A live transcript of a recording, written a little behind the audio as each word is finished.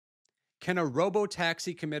Can a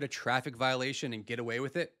robo-taxi commit a traffic violation and get away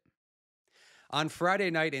with it? On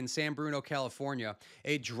Friday night in San Bruno, California,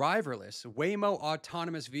 a driverless Waymo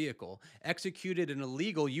autonomous vehicle executed an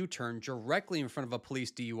illegal U turn directly in front of a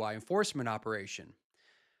police DUI enforcement operation.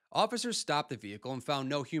 Officers stopped the vehicle and found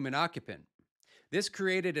no human occupant. This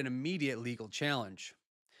created an immediate legal challenge.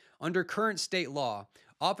 Under current state law,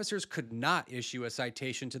 officers could not issue a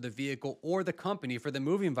citation to the vehicle or the company for the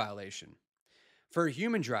moving violation. For a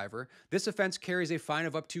human driver, this offense carries a fine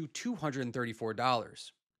of up to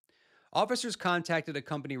 $234. Officers contacted a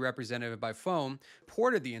company representative by phone,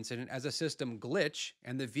 reported the incident as a system glitch,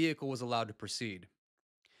 and the vehicle was allowed to proceed.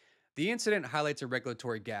 The incident highlights a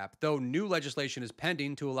regulatory gap, though new legislation is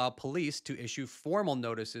pending to allow police to issue formal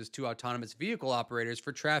notices to autonomous vehicle operators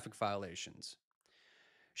for traffic violations.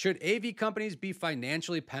 Should AV companies be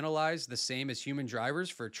financially penalized the same as human drivers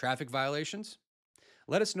for traffic violations?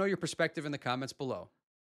 Let us know your perspective in the comments below.